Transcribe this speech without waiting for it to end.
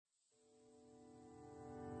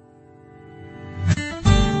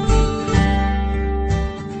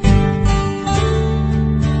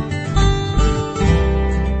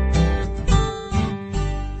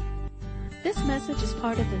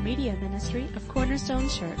media ministry of Cornerstone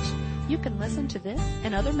Church. You can listen to this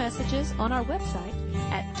and other messages on our website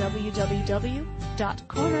at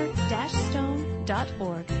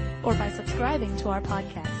www.corner-stone.org or by subscribing to our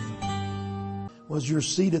podcast. Well, as you're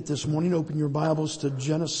seated this morning, open your Bibles to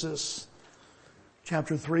Genesis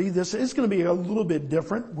chapter 3. This is going to be a little bit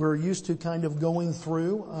different. We're used to kind of going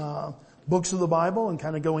through books of the Bible and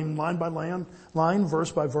kind of going line by line,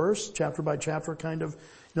 verse by verse, chapter by chapter, kind of,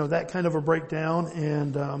 that kind of a breakdown.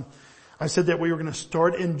 And I said that we were going to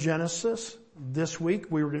start in Genesis this week.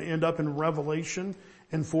 We were going to end up in Revelation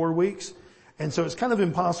in 4 weeks. And so it's kind of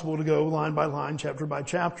impossible to go line by line, chapter by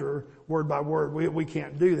chapter, word by word. We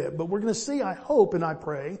can't do that. But we're going to see, I hope and I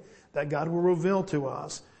pray, that God will reveal to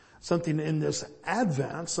us something in this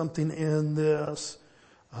Advent, something in this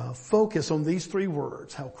focus on these 3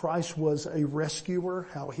 words, how Christ was a rescuer,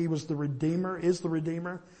 how He was the Redeemer, is the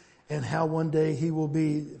Redeemer, and how one day He will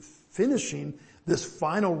be finishing this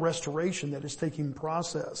final restoration that is taking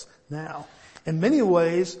process now. In many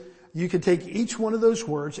ways, you can take each one of those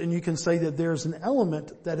words and you can say that there's an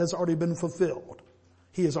element that has already been fulfilled.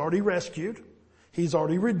 He has already rescued, He's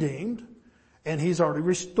already redeemed, and He's already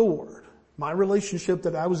restored. My relationship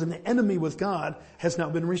that I was an enemy with God has now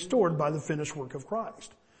been restored by the finished work of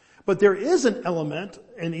Christ. But there is an element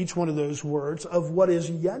in each one of those words of what is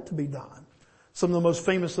yet to be done. Some of the most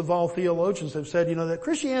famous of all theologians have said, that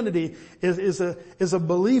Christianity is a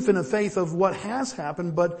belief and a faith of what has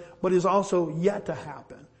happened, but is also yet to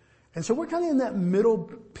happen. And so we're kind of in that middle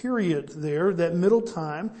period there, that middle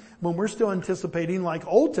time when we're still anticipating, like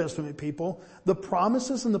Old Testament people, the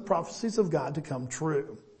promises and the prophecies of God to come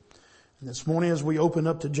true. And this morning as we open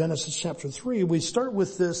up to Genesis chapter 3, we start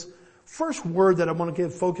with this first word that I want to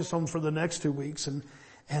get focused on for the next 2 weeks, and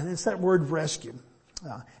it's that word rescue.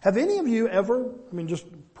 Have any of you ever, just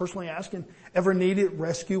personally asking, ever needed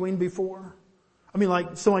rescuing before?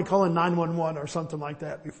 Like somebody calling 911 or something like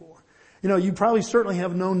that before. You probably certainly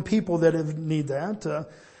have known people that have need that,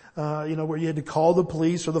 where you had to call the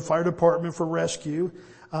police or the fire department for rescue.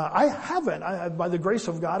 I haven't. By the grace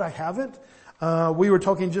of God, I haven't. We were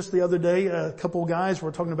talking just the other day, a couple of guys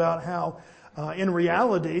were talking about how, in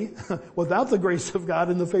reality, without the grace of God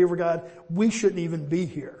and the favor of God, we shouldn't even be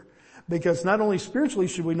here. Because not only spiritually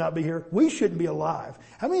should we not be here, we shouldn't be alive.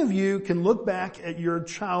 How many of you can look back at your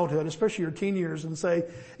childhood, especially your teen years, and say,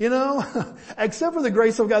 except for the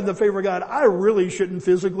grace of God and the favor of God, I really shouldn't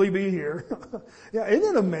physically be here. Yeah,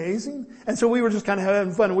 isn't it amazing? And so we were just kind of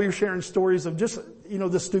having fun. We were sharing stories of just,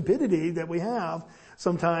 the stupidity that we have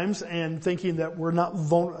sometimes, and thinking that we're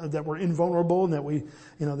that we're invulnerable, and that we,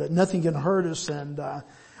 that nothing can hurt us. And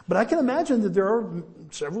but I can imagine that there are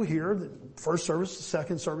several here, the first service, the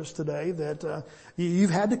second service today, that you've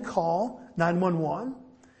had to call 911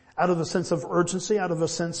 out of a sense of urgency, out of a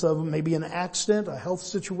sense of maybe an accident, a health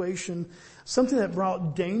situation, something that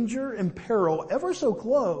brought danger and peril ever so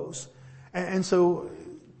close. And so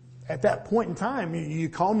at that point in time, you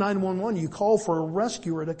call 911, you call for a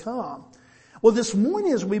rescuer to come. Well, this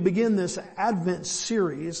morning as we begin this Advent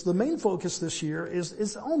series, the main focus this year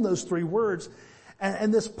is on those 3 words.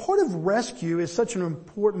 And this part of rescue is such an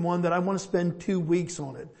important one that I want to spend 2 weeks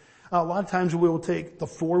on it. A lot of times we will take the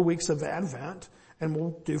 4 weeks of Advent and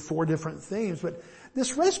we'll do 4 different themes. But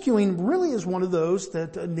this rescuing really is one of those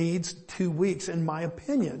that needs 2 weeks, in my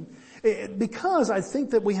opinion. Because I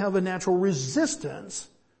think that we have a natural resistance.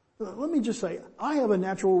 Let me just say, I have a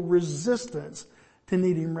natural resistance to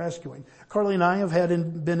needing rescuing. Carly and I have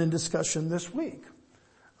been in discussion this week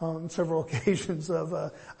on several occasions of,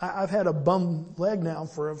 I've had a bum leg now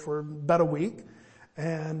for about a week,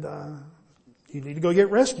 and you need to go get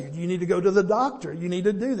rescued. You need to go to the doctor. You need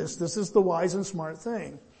to do this. This is the wise and smart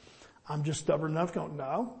thing. I'm just stubborn enough going,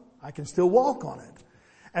 no, I can still walk on it.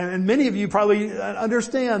 And many of you probably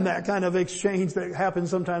understand that kind of exchange that happens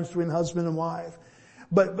sometimes between husband and wife.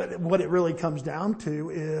 But what it really comes down to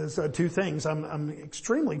is 2 things. I'm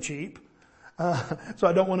extremely cheap. So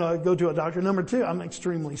I don't want to go to a doctor. Number 2, I'm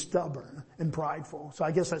extremely stubborn and prideful. So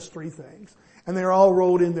I guess that's 3 things. And they're all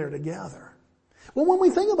rolled in there together. Well, when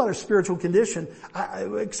we think about our spiritual condition,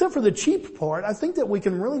 except for the cheap part, I think that we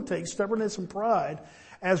can really take stubbornness and pride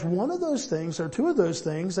as one of those things, or 2 of those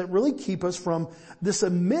things, that really keep us from this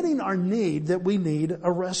admitting our need that we need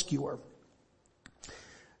a rescuer.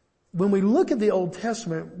 When we look at the Old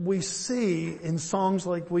Testament, we see in songs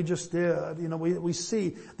like we just did, we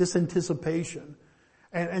see this anticipation.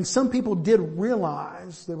 And some people did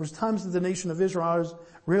realize, there was times that the nation of Israel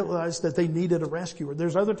realized that they needed a rescuer.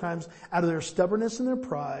 There's other times, out of their stubbornness and their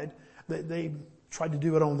pride, that they tried to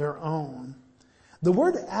do it on their own. The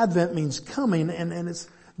word Advent means coming, and it's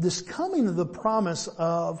this coming of the promise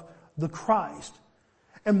of the Christ.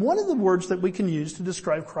 And one of the words that we can use to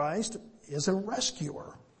describe Christ is a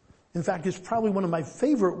rescuer. In fact, it's probably one of my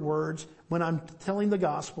favorite words when I'm telling the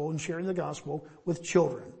gospel and sharing the gospel with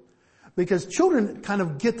children. Because children kind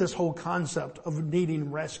of get this whole concept of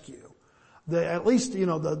needing rescue. At least,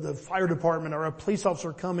 the fire department or a police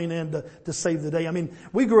officer coming in to save the day. I mean,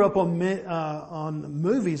 we grew up on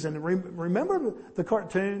movies, and remember the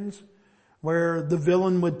cartoons where the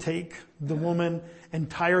villain would take the woman and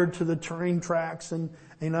tie her to the train tracks, and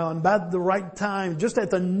about the right time, just at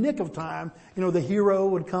the nick of time, the hero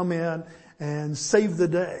would come in and save the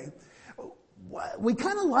day. We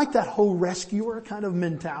kind of like that whole rescuer kind of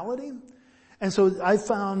mentality. And so I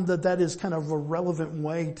found that is kind of a relevant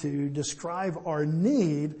way to describe our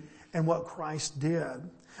need and what Christ did.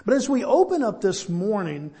 But as we open up this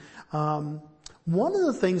morning, one of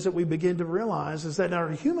the things that we begin to realize is that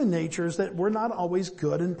our human nature is that we're not always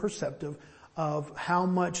good and perceptive of how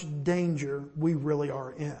much danger we really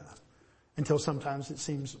are in, until sometimes it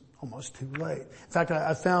seems almost too late. In fact,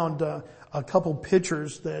 I found a couple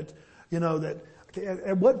pictures that,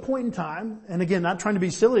 at what point in time, and again, not trying to be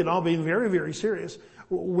silly at all, being very, very serious,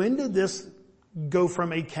 when did this go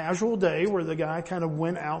from a casual day where the guy kind of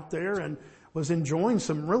went out there and was enjoying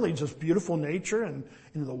some really just beautiful nature and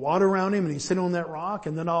the water around him, and he's sitting on that rock,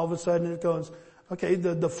 and then all of a sudden it goes, okay,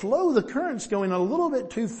 the flow, the current's going a little bit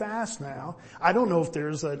too fast now. I don't know if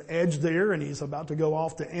there's an edge there and he's about to go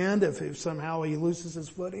off the end if somehow he loses his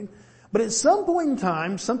footing. But at some point in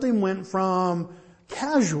time, something went from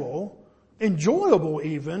casual, enjoyable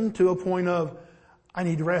even, to a point of, I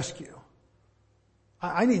need rescue.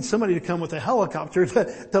 I need somebody to come with a helicopter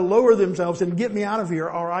to lower themselves and get me out of here,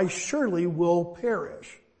 or I surely will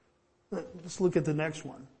perish. Let's look at the next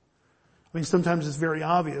one. I mean, sometimes it's very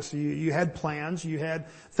obvious. You had plans, you had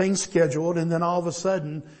things scheduled, and then all of a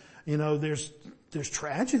sudden, there's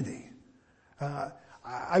tragedy.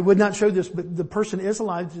 I would not show this, but the person is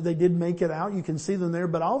alive. They did make it out. You can see them there.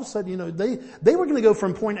 But all of a sudden, they were going to go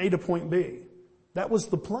from point A to point B. That was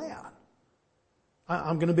the plan.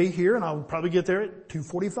 I'm going to be here, and I'll probably get there at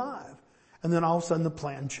 2:45. And then all of a sudden, the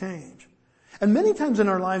plan changed. And many times in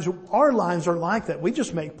our lives are like that. We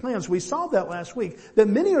just make plans. We saw that last week, that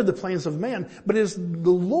many are the plans of man, but it is the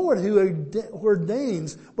Lord who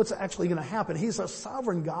ordains what's actually going to happen. He's a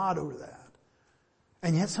sovereign God over that.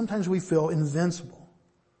 And yet sometimes we feel invincible.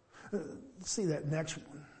 See that next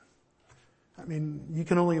one. I mean, you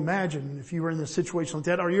can only imagine if you were in a situation like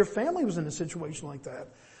that, or your family was in a situation like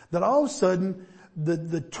that all of a sudden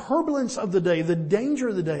the turbulence of the day, the danger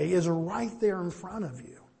of the day is right there in front of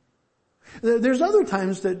you. There's other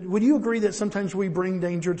times that, would you agree that sometimes we bring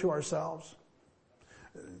danger to ourselves?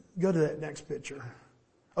 Go to that next picture.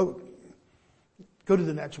 Oh, go to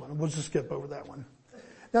the next one. We'll just skip over that one.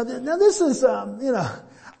 Now this is, I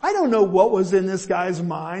don't know what was in this guy's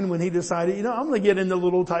mind when he decided, I'm going to get in the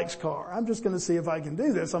little Tyke's car. I'm just going to see if I can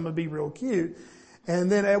do this. I'm going to be real cute. And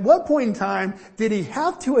then at what point in time did he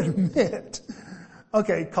have to admit,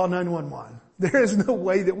 okay, call 911. There is no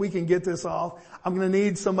way that we can get this off. I'm going to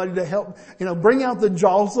need somebody to help, bring out the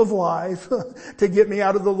jaws of life to get me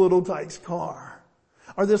out of the little Tyke's car.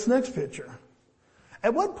 Or this next picture.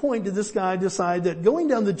 At what point did this guy decide that going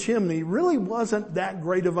down the chimney really wasn't that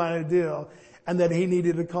great of an idea, and that he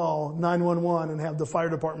needed to call 911 and have the fire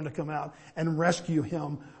department to come out and rescue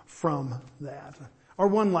him from that? Or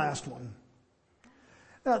one last one.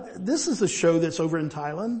 Now, this is a show that's over in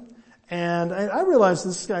Thailand. And I realize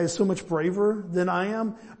this guy is so much braver than I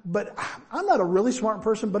am, but I'm not a really smart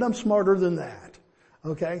person, but I'm smarter than that.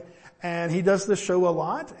 Okay? And he does this show a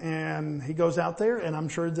lot, and he goes out there, and I'm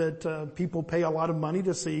sure that people pay a lot of money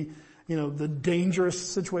to see, the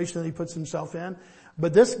dangerous situation that he puts himself in.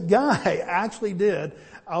 But this guy actually did.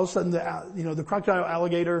 All of a sudden, the crocodile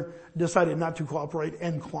alligator decided not to cooperate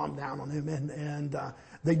and clomp down on him, and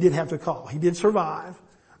they did have to call. He did survive.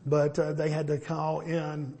 But they had to call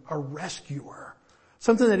in a rescuer.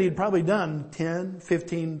 Something that he'd probably done 10,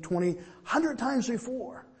 15, 20, 100 times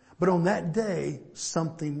before. But on that day,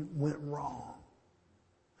 something went wrong.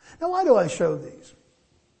 Now, why do I show these?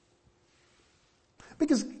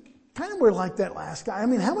 Because kind of we're like that last guy. I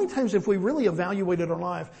mean, how many times have we really evaluated our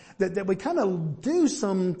life that we kind of do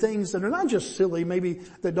some things that are not just silly, maybe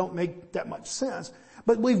that don't make that much sense,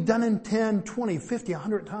 but we've done it 10, 20, 50,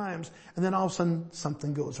 100 times, and then all of a sudden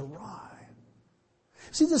something goes awry.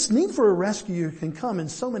 See, this need for a rescue can come in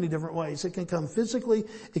so many different ways. It can come physically.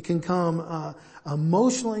 It can come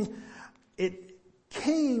emotionally. It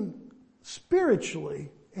came spiritually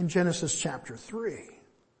in Genesis chapter 3.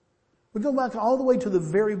 We go back all the way to the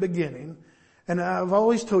very beginning, And I've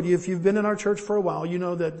always told you, if you've been in our church for a while, you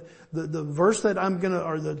know that the verse that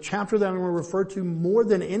or the chapter that I'm going to refer to more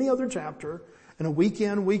than any other chapter in a week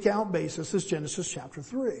in, week out basis is Genesis chapter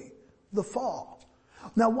 3, the fall.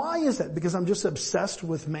 Now why is that? Because I'm just obsessed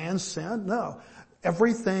with man's sin? No.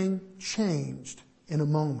 Everything changed in a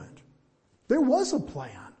moment. There was a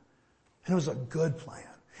plan, and it was a good plan.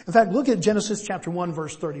 In fact, look at Genesis chapter 1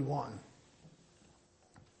 verse 31.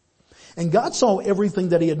 And God saw everything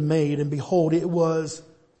that he had made, and behold, it was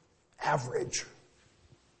average.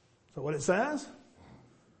 So what it says?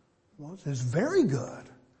 Well, it says very good.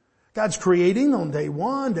 God's creating on day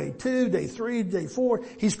 1, day 2, day 3, day 4.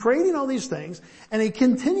 He's creating all these things, and he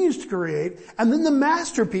continues to create. And then the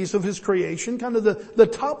masterpiece of his creation, kind of the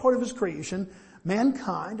top part of his creation,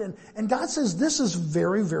 mankind. And God says this is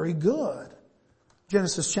very, very good.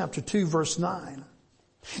 Genesis chapter 2 verse 9.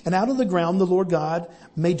 And out of the ground the Lord God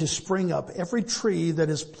made to spring up every tree that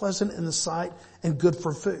is pleasant in the sight and good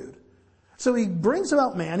for food. So he brings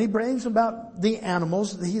about man, he brings about the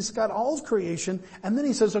animals, he's got all of creation, and then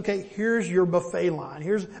he says, okay, here's your buffet line.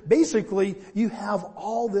 Here's basically, you have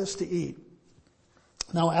all this to eat.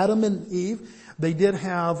 Now Adam and Eve, they did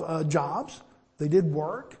have jobs, they did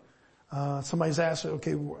work. Somebody's asked,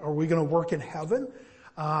 okay, are we going to work in heaven?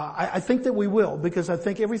 I think that we will, because I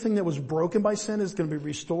think everything that was broken by sin is going to be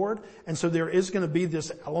restored. And so there is going to be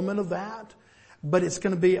this element of that, but it's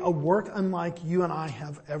going to be a work unlike you and I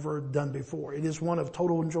have ever done before. It is one of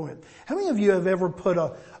total enjoyment. How many of you have ever put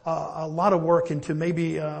a lot of work into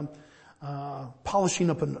maybe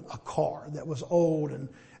polishing up a car that was old, and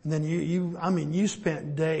then you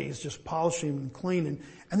spent days just polishing and cleaning,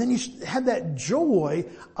 and then you had that joy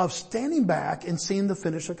of standing back and seeing the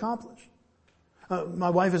finish accomplished. My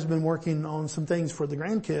wife has been working on some things for the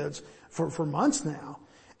grandkids for months now.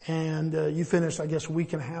 And you finished, I guess, a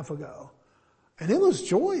week and a half ago. And it was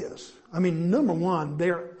joyous. I mean, number one,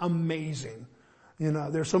 they're amazing. You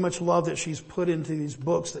know, there's so much love that she's put into these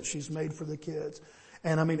books that she's made for the kids.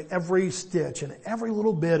 And I mean, every stitch and every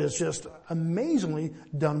little bit is just amazingly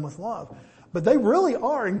done with love. But they really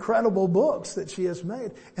are incredible books that she has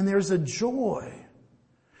made. And there's a joy.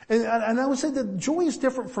 And I would say that joy is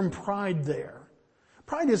different from pride there.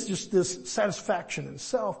 Pride is just this satisfaction in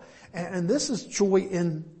self, and this is joy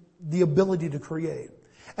in the ability to create.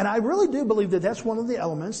 And I really do believe that that's one of the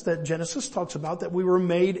elements that Genesis talks about, that we were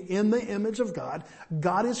made in the image of God.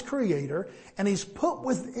 God is creator, and he's put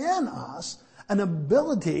within us an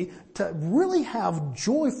ability to really have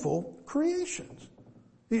joyful creations.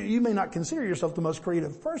 You may not consider yourself the most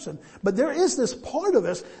creative person, but there is this part of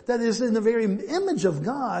us that is in the very image of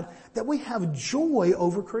God, that we have joy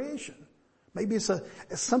over creation. Maybe it's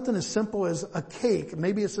something as simple as a cake.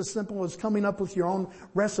 Maybe it's as simple as coming up with your own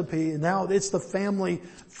recipe, and now it's the family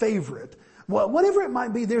favorite. Well, whatever it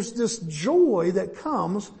might be, there's this joy that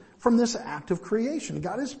comes from this act of creation.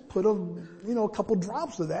 God has put a couple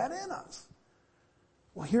drops of that in us.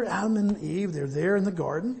 Well, here Adam and Eve, they're there in the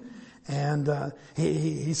garden, and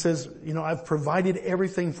he says, I've provided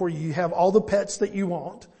everything for you. You have all the pets that you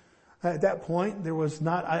want. At that point, there was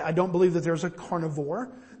not, I don't believe that there's a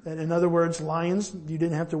carnivore. That in other words, lions, you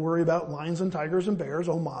didn't have to worry about lions and tigers and bears.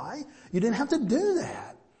 Oh my. You didn't have to do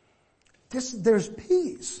that. There's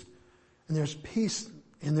peace. And there's peace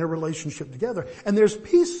in their relationship together. And there's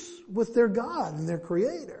peace with their God and their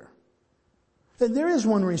creator. And there is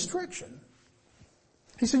one restriction.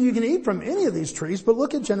 He said you can eat from any of these trees, but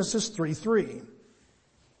look at Genesis 3:3.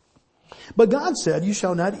 But God said, you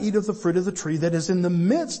shall not eat of the fruit of the tree that is in the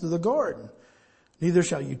midst of the garden. Neither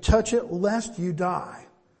shall you touch it, lest you die.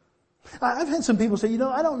 I've had some people say,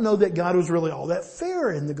 I don't know that God was really all that fair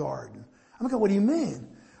in the garden. I'm like, what do you mean?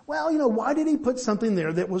 Well, why did he put something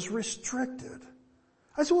there that was restricted?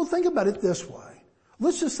 I said, well, think about it this way.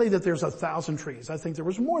 Let's just say that there's 1,000 trees. I think there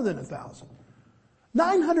was more than 1,000.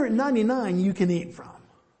 999 you can eat from.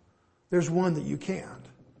 There's one that you can't.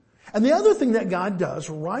 And the other thing that God does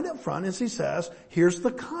right up front is he says, here's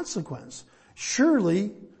the consequence.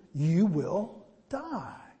 Surely you will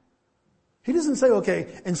die. He doesn't say, okay,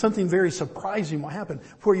 and something very surprising will happen,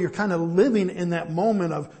 where you're kind of living in that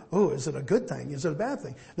moment of, oh, is it a good thing? Is it a bad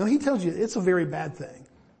thing? No, he tells you it's a very bad thing.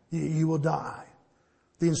 You will die.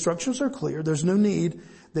 The instructions are clear. There's no need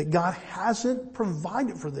that God hasn't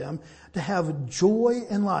provided for them to have joy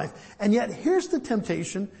in life. And yet here's the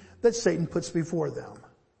temptation that Satan puts before them.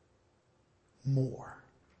 More.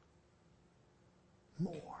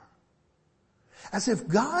 As if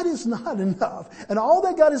God is not enough. And all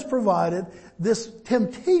that God has provided, this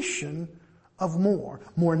temptation of more.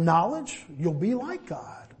 More knowledge, you'll be like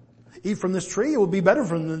God. Eat from this tree, it will be better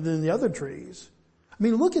than the other trees. I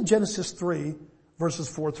mean, look at Genesis 3, verses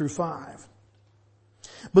 4 through 5.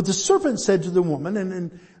 But the serpent said to the woman,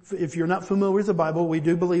 and if you're not familiar with the Bible, we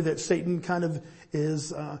do believe that Satan kind of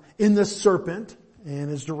is in the serpent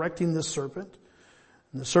and is directing the serpent.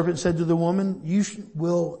 And the serpent said to the woman, you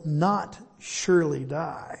will not surely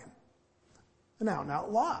die. Now,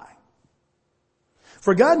 why?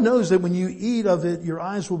 For God knows that when you eat of it, your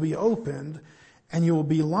eyes will be opened and you will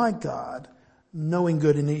be like God, knowing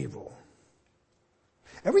good and evil.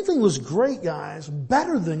 Everything was great, guys,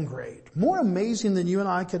 better than great, more amazing than you and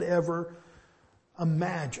I could ever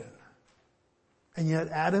imagine. And yet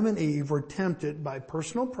Adam and Eve were tempted by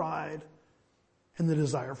personal pride and the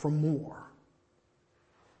desire for more.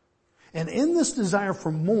 And in this desire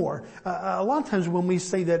for more, a lot of times when we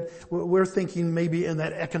say that, we're thinking maybe in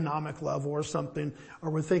that economic level or something, or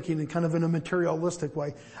we're thinking in kind of in a materialistic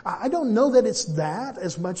way. I don't know that it's that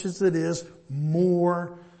as much as it is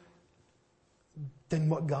more than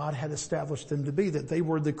what God had established them to be, that they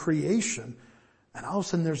were the creation. And all of a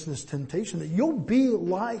sudden there's this temptation that you'll be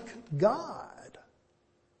like God.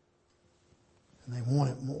 And they want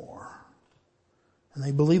it more. And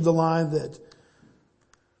they believe the lie that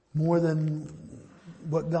more than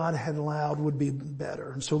what God had allowed would be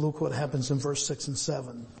better. And so look what happens in verse 6 and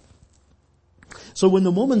 7. So when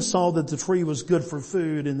the woman saw that the tree was good for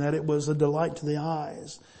food and that it was a delight to the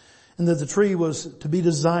eyes and that the tree was to be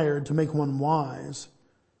desired to make one wise,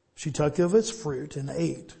 she took of its fruit and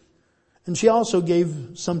ate. And she also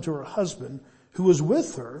gave some to her husband who was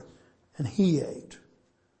with her, and he ate.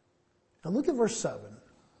 Now look at verse 7.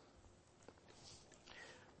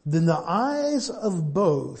 Then the eyes of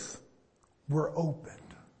both were opened.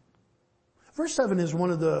 Verse 7 is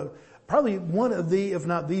probably one of the, if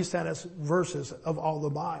not the saddest verses of all the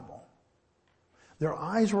Bible. Their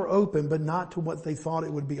eyes were open, but not to what they thought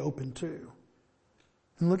it would be open to.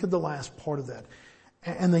 And look at the last part of that.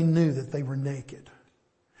 And they knew that they were naked.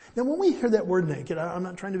 Now when we hear that word naked, I'm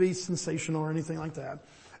not trying to be sensational or anything like that.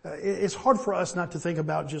 It's hard for us not to think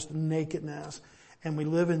about just nakedness. And we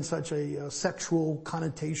live in such a sexual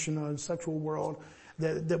connotation, a sexual world,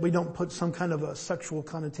 that we don't put some kind of a sexual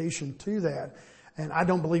connotation to that. And I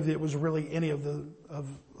don't believe that it was really any of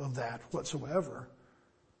that whatsoever.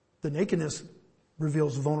 The nakedness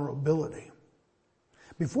reveals vulnerability.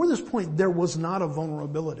 Before this point, there was not a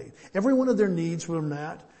vulnerability. Every one of their needs were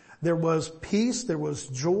met. There was peace, there was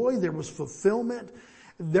joy, there was fulfillment.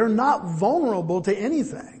 They're not vulnerable to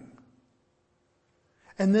anything.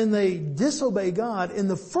 And then they disobey God, and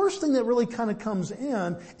the first thing that really kind of comes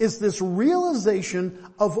in is this realization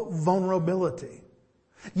of vulnerability.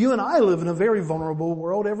 You and I live in a very vulnerable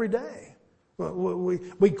world every day.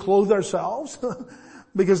 We clothe ourselves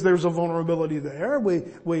because there's a vulnerability there.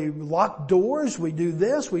 We lock doors, we do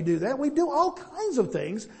this, we do that. We do all kinds of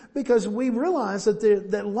things because we realize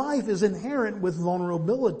that life is inherent with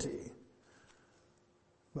vulnerability.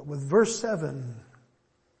 But with verse 7,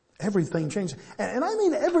 everything changed. And I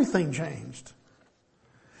mean everything changed.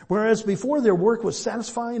 Whereas before their work was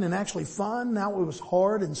satisfying and actually fun, now it was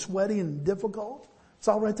hard and sweaty and difficult. It's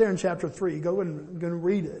all right there in chapter 3. Go and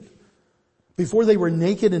read it. Before they were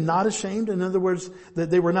naked and not ashamed. In other words, that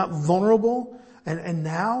they were not vulnerable. And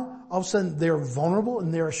now, all of a sudden, they're vulnerable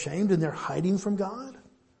and they're ashamed and they're hiding from God.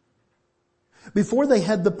 Before they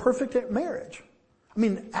had the perfect marriage. I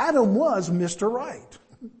mean, Adam was Mr. Right.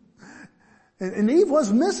 And Eve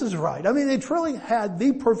was Mrs. Right. I mean, they truly had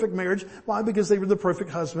the perfect marriage. Why? Because they were the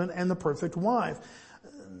perfect husband and the perfect wife.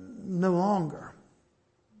 No longer.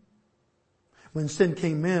 When sin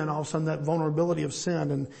came in, all of a sudden that vulnerability of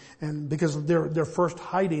sin and because of their first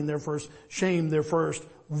hiding, their first shame, their first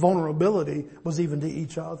vulnerability was even to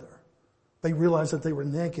each other. They realized that they were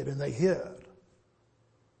naked and they hid.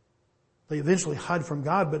 They eventually hide from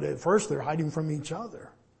God, but at first they're hiding from each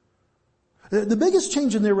other. The biggest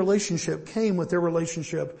change in their relationship came with their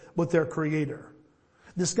relationship with their Creator.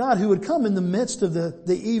 This God who would come in the midst of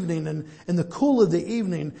the evening and in the cool of the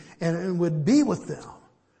evening and would be with them.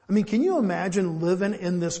 I mean, can you imagine living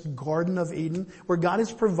in this Garden of Eden where God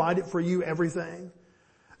has provided for you everything?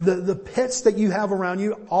 The pets that you have around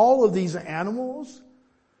you, all of these animals,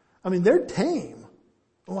 I mean, they're tame.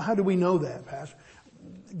 Well, how do we know that, Pastor?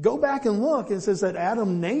 Go back and look. It says that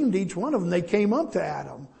Adam named each one of them. They came up to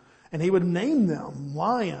Adam. And he would name them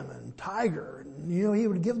lion and tiger. And, he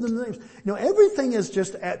would give them names. Everything is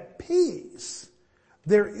just at peace.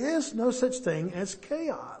 There is no such thing as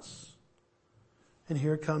chaos. And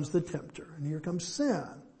here comes the tempter. And here comes sin.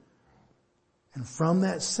 And from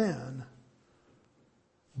that sin,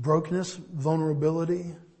 brokenness, vulnerability,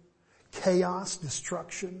 chaos,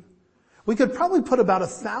 destruction. We could probably put about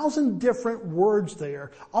 1,000 different words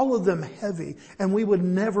there, all of them heavy, and we would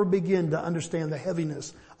never begin to understand the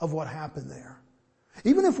heaviness of what happened there.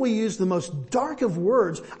 Even if we use the most dark of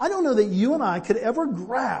words, I don't know that you and I could ever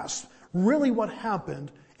grasp really what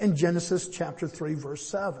happened in Genesis chapter 3 verse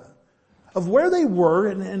 7. Of where they were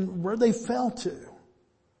and where they fell to.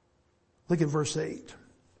 Look at verse 8.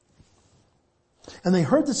 And they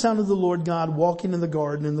heard the sound of the Lord God walking in the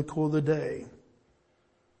garden in the cool of the day.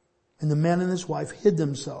 And the man and his wife hid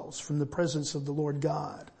themselves from the presence of the Lord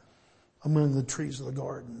God among the trees of the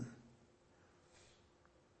garden.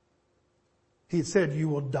 He had said, you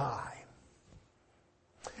will die.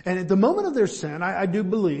 And at the moment of their sin, I do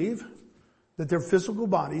believe that their physical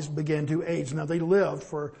bodies began to age. Now they lived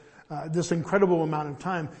for this incredible amount of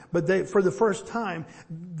time, but for the first time,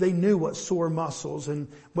 they knew what sore muscles and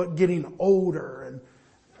what getting older and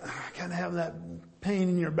kind of having that pain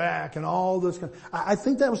in your back and all this. I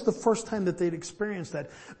think that was the first time that they'd experienced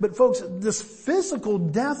that. But folks, this physical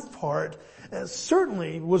death part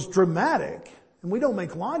certainly was dramatic, and we don't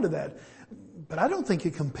make light of that. But I don't think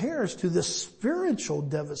it compares to the spiritual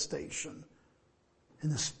devastation and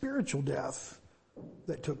the spiritual death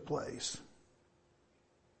that took place.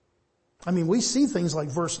 I mean, we see things like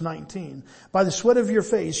verse 19. By the sweat of your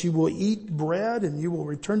face you will eat bread and you will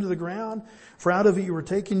return to the ground. For out of it you were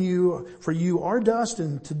taken, for you are dust,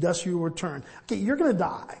 and to dust you will return. Okay, you're going to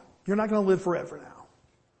die. You're not going to live forever now.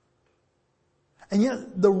 And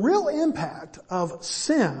yet the real impact of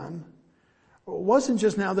sin wasn't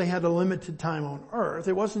just now they had a limited time on earth.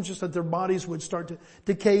 It wasn't just that their bodies would start to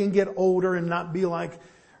decay and get older and not be like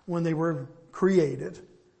when they were created.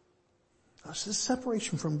 It's this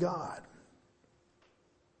separation from God.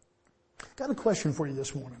 Got a question for you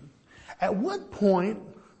this morning. At what point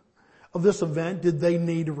of this event did they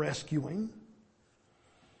need rescuing?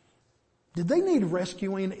 Did they need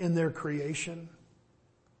rescuing in their creation?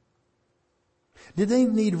 Did they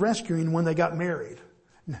need rescuing when they got married?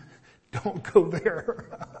 Don't go there.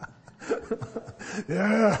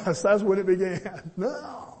 Yes, that's when it began.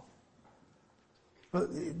 No.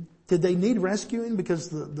 Did they need rescuing because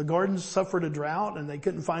the gardens suffered a drought and they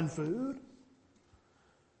couldn't find food?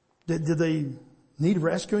 Did they need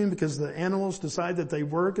rescuing because the animals decided that they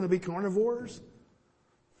were going to be carnivores?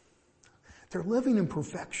 They're living in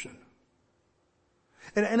perfection.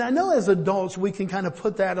 And I know as adults we can kind of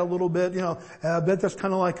put that a little bit, I bet that's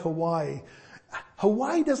kind of like Hawaii.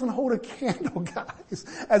 Hawaii doesn't hold a candle, guys.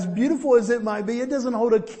 As beautiful as it might be, it doesn't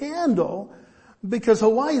hold a candle because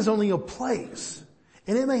Hawaii is only a place.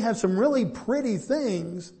 And it may have some really pretty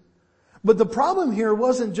things, but the problem here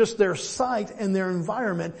wasn't just their sight and their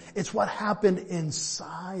environment, it's what happened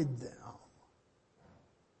inside them.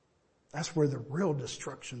 That's where the real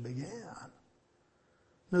destruction began.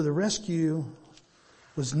 No, the rescue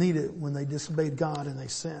was needed when they disobeyed God and they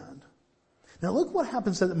sinned. Now look what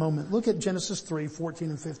happens at the moment. Look at Genesis 3,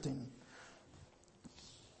 14 and 15.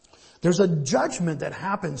 There's a judgment that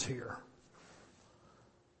happens here.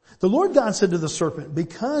 The Lord God said to the serpent,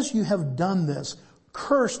 because you have done this,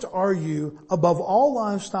 cursed are you above all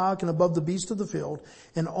livestock and above the beasts of the field,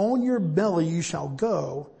 and on your belly you shall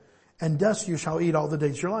go, and dust you shall eat all the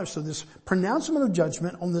days of your life. So this pronouncement of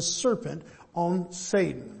judgment on the serpent, on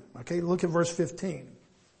Satan. Okay, look at verse 15.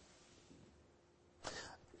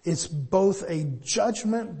 It's both a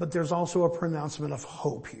judgment, but there's also a pronouncement of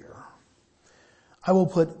hope here. I will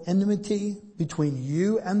put enmity between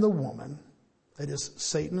you and the woman, that is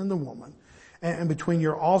Satan and the woman, and between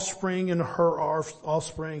your offspring and her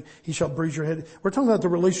offspring, he shall bruise your head. We're talking about the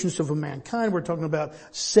relationship of mankind. We're talking about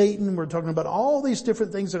Satan. We're talking about all these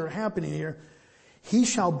different things that are happening here. He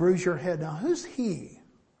shall bruise your head. Now, who's he?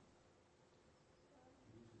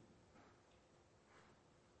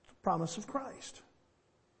 The promise of Christ.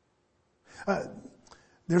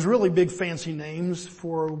 There's really big fancy names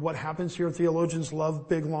for what happens here. Theologians love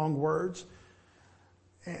big long words.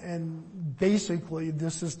 And basically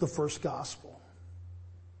this is the first gospel.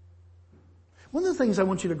 One of the things I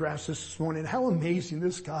want you to grasp this morning, how amazing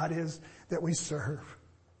this God is that we serve.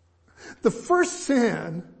 The first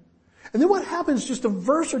sin, and then what happens just a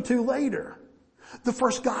verse or two later? The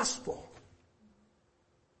first gospel.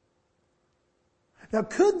 Now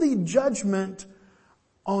could the judgment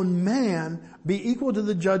on man be equal to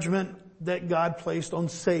the judgment that God placed on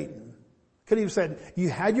Satan? Could he have said, you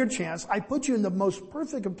had your chance, I put you in the most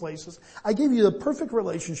perfect of places, I gave you the perfect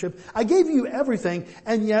relationship, I gave you everything,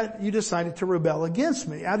 and yet you decided to rebel against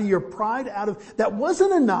me. Out of your pride, that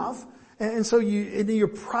wasn't enough, and so in your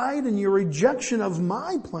pride and your rejection of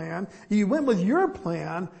my plan, you went with your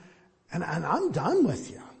plan, and I'm done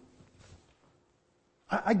with you.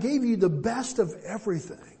 I gave you the best of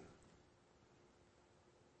everything.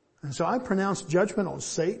 And so I pronounced judgment on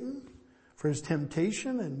Satan for his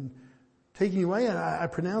temptation and taking you away, and I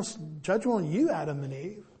pronounce judgment on you, Adam and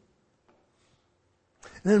Eve.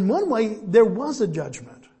 And in one way, there was a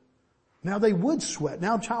judgment. Now they would sweat.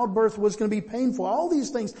 Now childbirth was going to be painful. All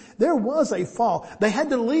these things. There was a fall. They had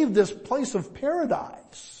to leave this place of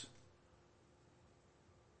paradise.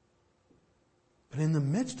 But in the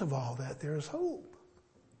midst of all that, there is hope.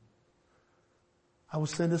 I will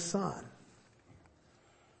send a son,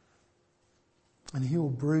 and he will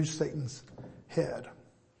bruise Satan's head.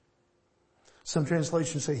 Some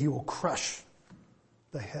translations say he will crush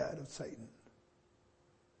the head of Satan.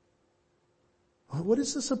 What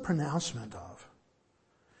is this a pronouncement of?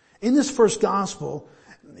 In this first gospel,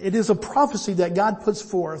 it is a prophecy that God puts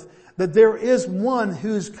forth that there is one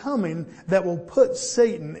who's coming that will put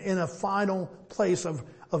Satan in a final place of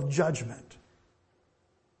judgment.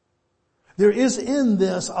 There is in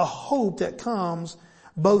this a hope that comes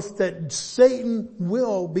both that Satan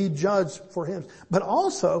will be judged for him, but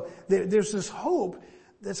also there's this hope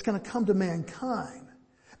that's going to come to mankind.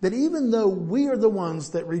 That even though we are the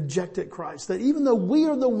ones that rejected Christ, that even though we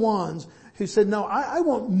are the ones who said, no, I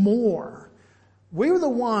want more. We were the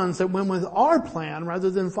ones that went with our plan rather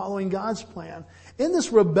than following God's plan. In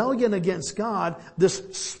this rebellion against God, this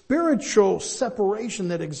spiritual separation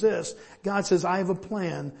that exists, God says, I have a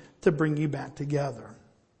plan to bring you back together.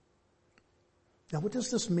 Now, what does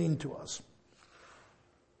this mean to us?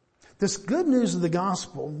 This good news of the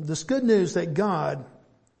gospel, this good news that God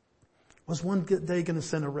was one day going to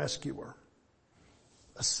send a rescuer,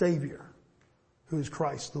 a savior, who is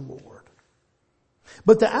Christ the Lord.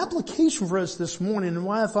 But the application for us this morning, and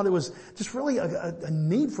why I thought it was just really a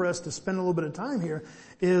need for us to spend a little bit of time here,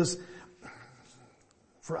 is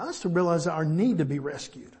for us to realize our need to be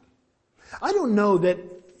rescued. I don't know that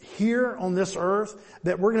here on this earth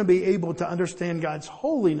that we're going to be able to understand God's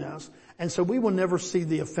holiness, and so we will never see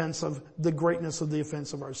the greatness of the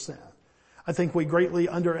offense of our sin. I think we greatly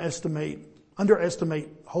underestimate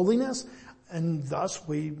holiness, and thus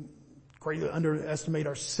we greatly underestimate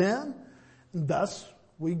our sin, and thus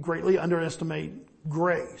we greatly underestimate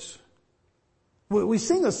grace. We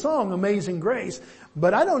sing a song, Amazing Grace,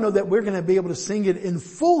 but I don't know that we're going to be able to sing it in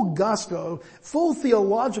full gusto, full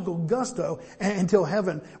theological gusto until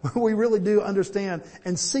heaven, where we really do understand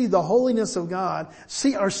and see the holiness of God,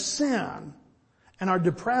 see our sin and our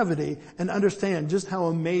depravity, and understand just how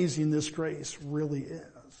amazing this grace really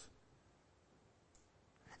is.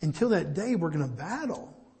 Until that day, we're going to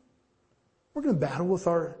battle. We're going to battle with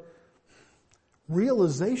our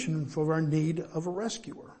realization of our need of a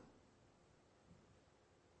rescuer.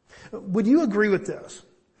 Would you agree with this?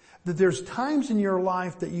 That there's times in your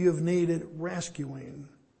life that you have needed rescuing,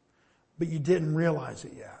 but you didn't realize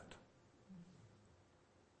it yet.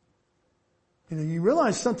 You know, you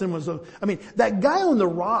realize something was, that guy on the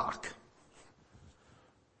rock,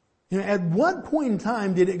 at what point in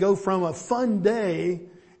time did it go from a fun day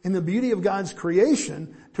in the beauty of God's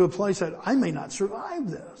creation to a place that I may not survive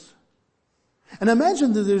this? And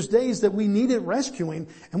imagine that there's days that we needed rescuing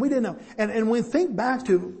and we didn't know. And we think back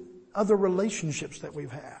to other relationships that we've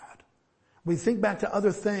had. We think back to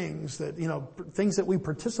other things that, things that we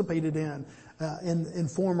participated in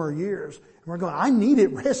former years. And we're going, I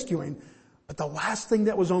needed rescuing. But the last thing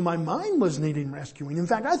that was on my mind was needing rescuing. In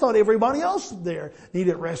fact, I thought everybody else there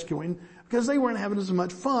needed rescuing because they weren't having as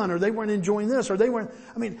much fun, or they weren't enjoying this, or they weren't.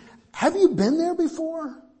 Have you been there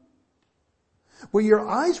before? Where your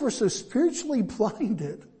eyes were so spiritually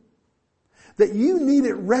blinded that you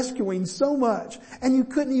needed rescuing so much and you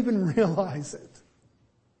couldn't even realize it.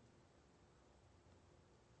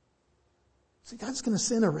 See, God's going to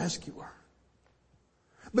send a rescuer.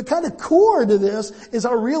 But kind of core to this is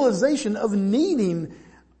our realization of needing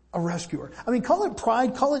a rescuer. Call it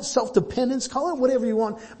pride, call it self-dependence, call it whatever you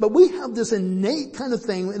want, but we have this innate kind of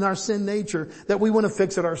thing in our sin nature that we want to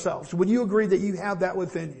fix it ourselves. Would you agree that you have that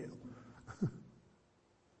within you?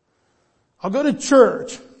 I'll go to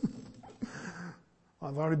church.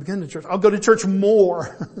 I've already begun to church. I'll go to church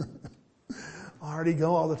more. I already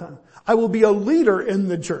go all the time. I will be a leader in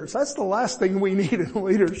the church. That's the last thing we need in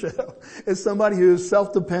leadership, is somebody who is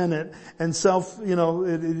self-dependent and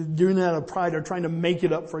doing that out of pride or trying to make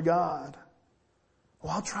it up for God.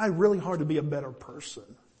 Well, I'll try really hard to be a better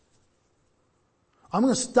person. I'm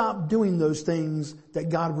going to stop doing those things that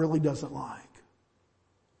God really doesn't like.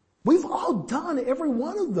 We've all done every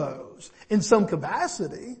one of those in some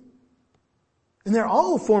capacity. And they're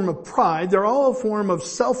all a form of pride. They're all a form of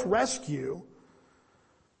self-rescue.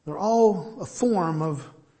 They're all a form of,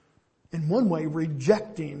 in one way,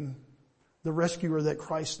 rejecting the rescuer that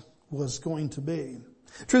Christ was going to be.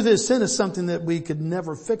 Truth is, sin is something that we could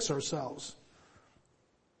never fix ourselves.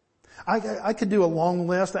 I could do a long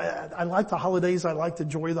list. I like the holidays. I like the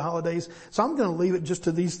joy of the holidays. So I'm going to leave it just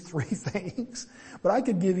to these 3 things. But I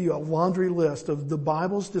could give you a laundry list of the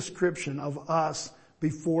Bible's description of us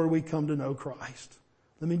before we come to know Christ.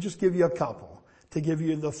 Let me just give you a couple to give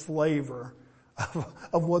you the flavor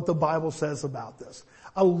of what the Bible says about this.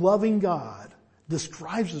 A loving God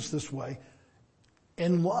describes us this way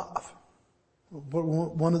in love.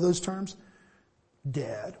 One of those terms?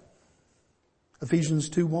 Dead. Ephesians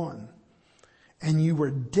 2:1. And you were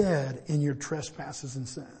dead in your trespasses and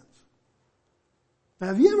sins. Now,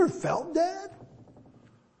 have you ever felt dead?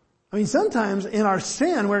 I mean, sometimes in our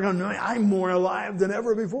sin, we're going, I'm more alive than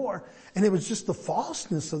ever before. And it was just the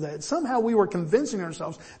falseness of that. Somehow we were convincing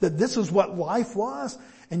ourselves that this is what life was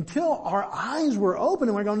until our eyes were open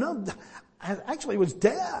and we're going, no, I actually was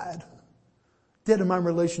dead. Dead in my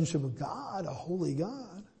relationship with God, a holy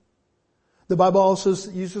God. The Bible also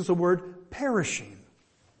uses the word perishing.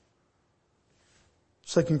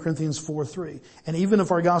 2 Corinthians 4:3. And even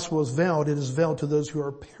if our gospel is veiled, it is veiled to those who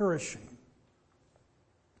are perishing.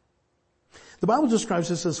 The Bible describes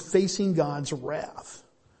this as facing God's wrath.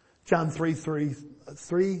 John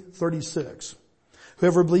 3:36.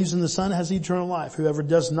 Whoever believes in the Son has eternal life. Whoever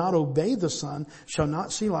does not obey the Son shall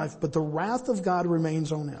not see life, but the wrath of God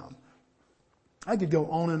remains on him. I could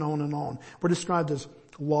go on and on and on. We're described as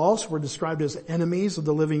lost. We're described as enemies of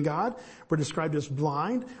the living God. We're described as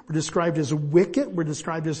blind. We're described as wicked. We're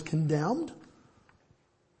described as condemned.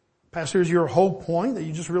 Pastor, is your whole point that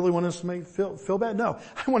you just really want us to feel bad? No.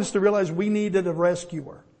 I want us to realize we needed a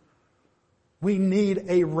rescuer. We need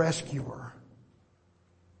a rescuer.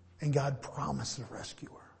 And God promised a rescuer.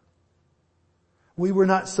 We were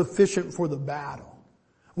not sufficient for the battle.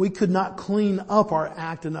 We could not clean up our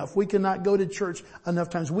act enough. We could not go to church enough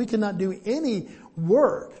times. We could not do any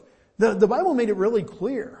work. The Bible made it really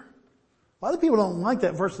clear. A lot of people don't like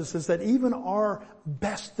that verse that says that even our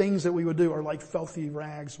best things that we would do are like filthy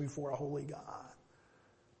rags before a holy God.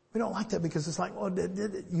 We don't like that because it's like, well,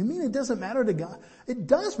 you mean it doesn't matter to God? It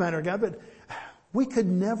does matter to God, but we could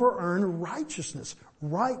never earn righteousness,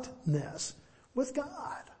 rightness with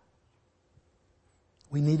God.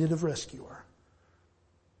 We needed a rescuer.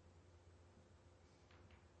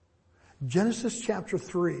 Genesis chapter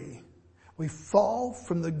 3, we fall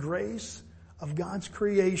from the grace of God's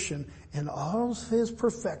creation and all of His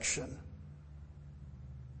perfection.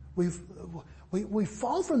 We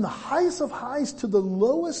fall from the highest of highs to the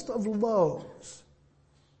lowest of lows.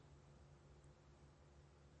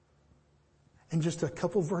 And just a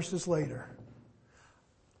couple verses later,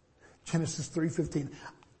 Genesis 3:15,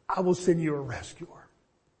 I will send you a rescuer.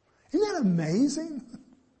 Isn't that amazing?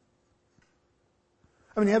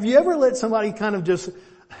 I mean, have you ever let somebody kind of just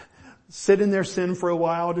sit in their sin for a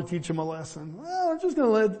while to teach them a lesson? Well, we're just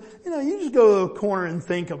going to you just go to a corner and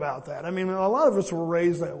think about that. I mean, a lot of us were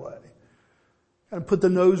raised that way. Kind of put the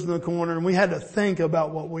nose in the corner and we had to think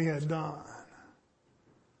about what we had done.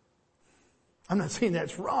 I'm not saying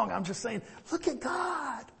that's wrong. I'm just saying, look at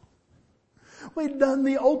God. We'd done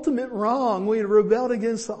the ultimate wrong. We had rebelled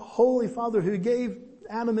against the Holy Father who gave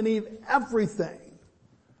Adam and Eve everything.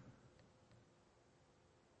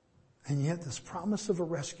 And yet this promise of a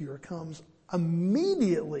rescuer comes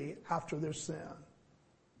immediately after their sin.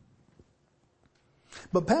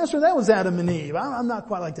 But Pastor, that was Adam and Eve. I'm not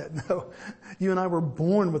quite like that. No. You and I were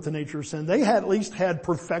born with the nature of sin. They had at least had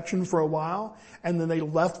perfection for a while, and then they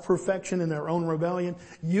left perfection in their own rebellion.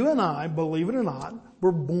 You and I, believe it or not,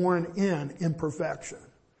 were born in imperfection.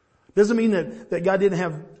 Doesn't mean that God didn't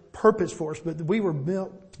have purpose for us, but we were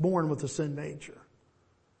born with a sin nature.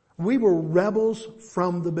 We were rebels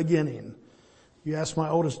from the beginning. You ask my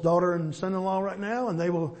oldest daughter and son-in-law right now, and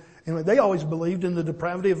they always believed in the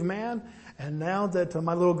depravity of man. And now that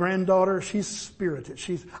my little granddaughter, she's spirited.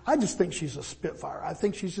 I just think she's a spitfire. I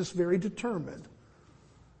think she's just very determined.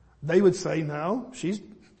 They would say, no, she's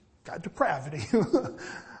got depravity.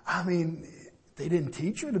 I mean, they didn't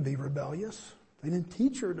teach her to be rebellious. They didn't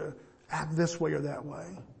teach her to act this way or that way.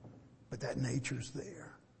 But that nature's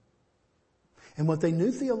there. And what they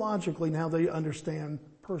knew theologically, now they understand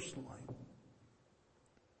personally.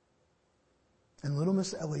 And little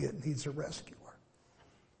Miss Elliot needs a rescuer.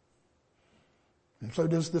 And so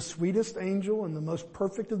does the sweetest angel and the most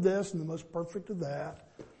perfect of this and the most perfect of that.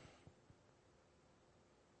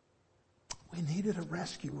 We needed a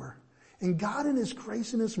rescuer. And God in His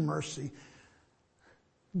grace and His mercy,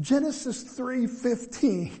 Genesis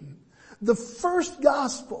 3:15, the first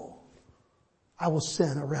gospel, I will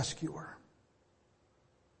send a rescuer.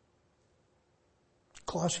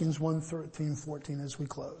 Colossians 1:13-14 as we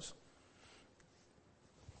close.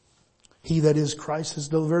 He that is Christ has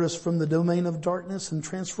delivered us from the domain of darkness and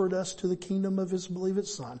transferred us to the kingdom of his beloved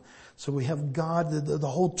Son. So we have God, the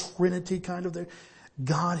whole Trinity kind of there.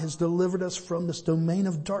 God has delivered us from this domain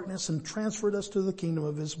of darkness and transferred us to the kingdom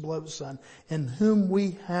of his beloved Son, in whom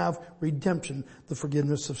we have redemption, the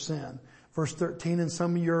forgiveness of sin. Verse 13 in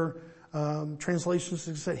some of your translations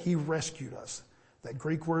it said he rescued us. That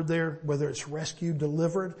Greek word there, whether it's rescued,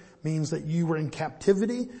 delivered, means that you were in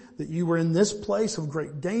captivity, that you were in this place of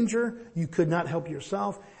great danger, you could not help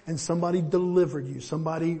yourself, and somebody delivered you,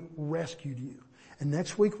 somebody rescued you. And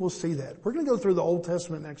next week we'll see that. We're going to go through the Old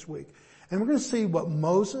Testament next week, and we're going to see what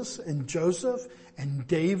Moses and Joseph and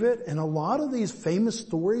David and a lot of these famous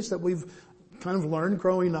stories that we've kind of learned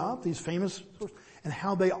growing up, these famous stories, and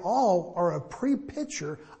how they all are a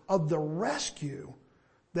pre-picture of the rescue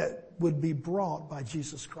that would be brought by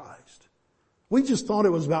Jesus Christ. We just thought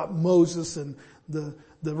it was about Moses and the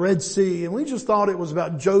Red Sea, and we just thought it was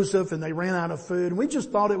about Joseph and they ran out of food, and we just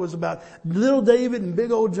thought it was about little David and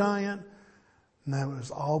big old giant. And that was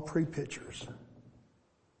all pre-pictures.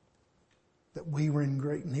 That we were in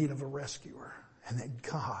great need of a rescuer, and that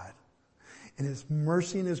God, in his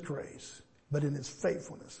mercy and his grace, but in his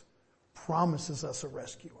faithfulness, promises us a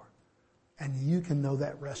rescuer. And you can know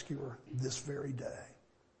that rescuer this very day.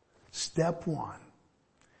 Step one,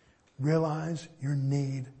 realize your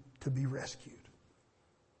need to be rescued.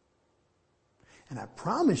 And I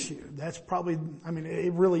promise you, that's probably,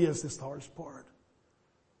 it really is the hardest part.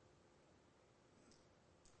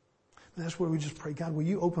 And that's where we just pray, God, will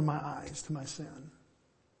you open my eyes to my sin?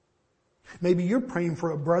 Maybe you're praying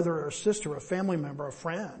for a brother or a sister, a family member, a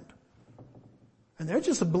friend. And they're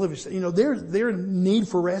just oblivious. Their need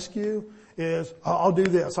for rescue is, I'll do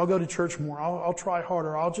this. I'll go to church more. I'll try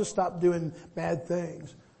harder. I'll just stop doing bad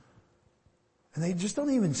things. And they just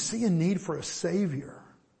don't even see a need for a Savior.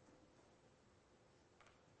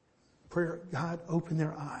 Prayer, God, open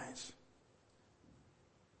their eyes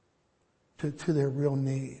to their real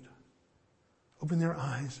need. Open their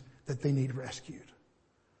eyes that they need rescued.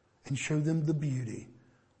 And show them the beauty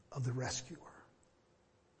of the rescuer.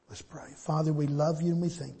 Let's pray. Father, we love you and we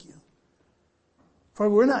thank you. Father,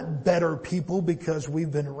 we're not better people because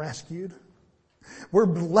we've been rescued. We're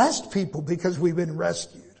blessed people because we've been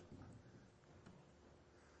rescued.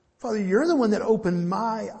 Father, you're the one that opened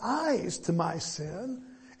my eyes to my sin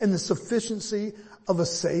and the sufficiency of a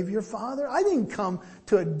Savior, Father. I didn't come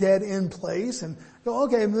to a dead-end place and go,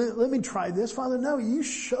 okay, let me try this. Father, no, you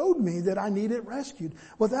showed me that I needed rescued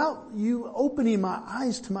without you opening my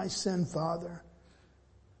eyes to my sin, Father.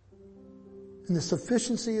 And the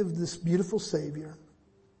sufficiency of this beautiful Savior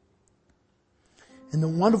and the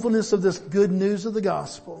wonderfulness of this good news of the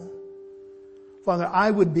gospel. Father,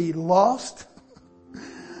 I would be lost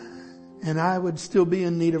and I would still be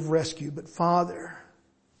in need of rescue. But Father,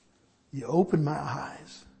 you opened my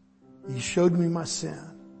eyes. You showed me my sin.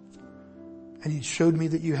 And you showed me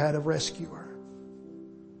that you had a rescuer.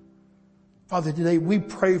 Father, today we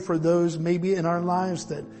pray for those maybe in our lives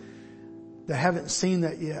that haven't seen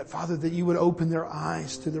that yet. Father, that you would open their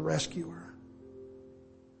eyes to the rescuer.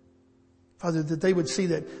 Father, that they would see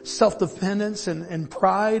that self-dependence and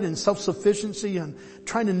pride and self-sufficiency and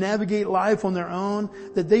trying to navigate life on their own,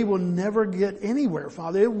 that they will never get anywhere,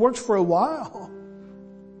 Father. It works for a while.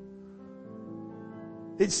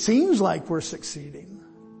 It seems like we're succeeding.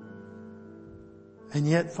 And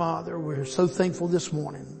yet, Father, we're so thankful this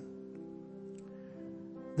morning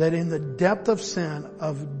that in the depth of sin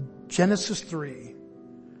of Genesis 3,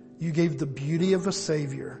 you gave the beauty of a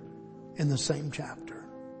Savior in the same chapter.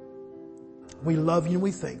 We love you and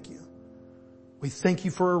we thank you. We thank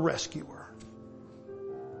you for a rescuer.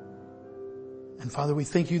 And Father, we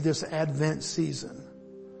thank you this Advent season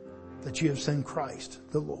that you have sent Christ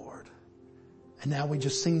the Lord. And now we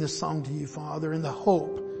just sing this song to you, Father, in the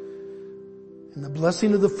hope and the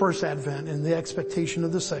blessing of the first Advent and the expectation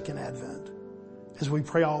of the second Advent, as we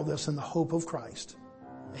pray all this in the hope of Christ.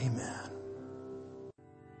 Amen.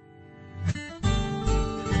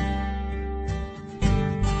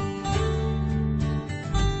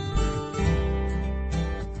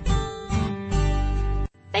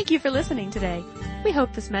 Thank you for listening today. We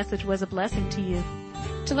hope this message was a blessing to you.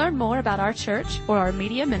 To learn more about our church or our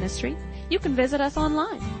media ministry, you can visit us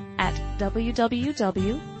online at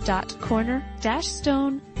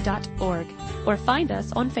www.corner-stone.org or find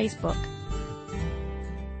us on Facebook.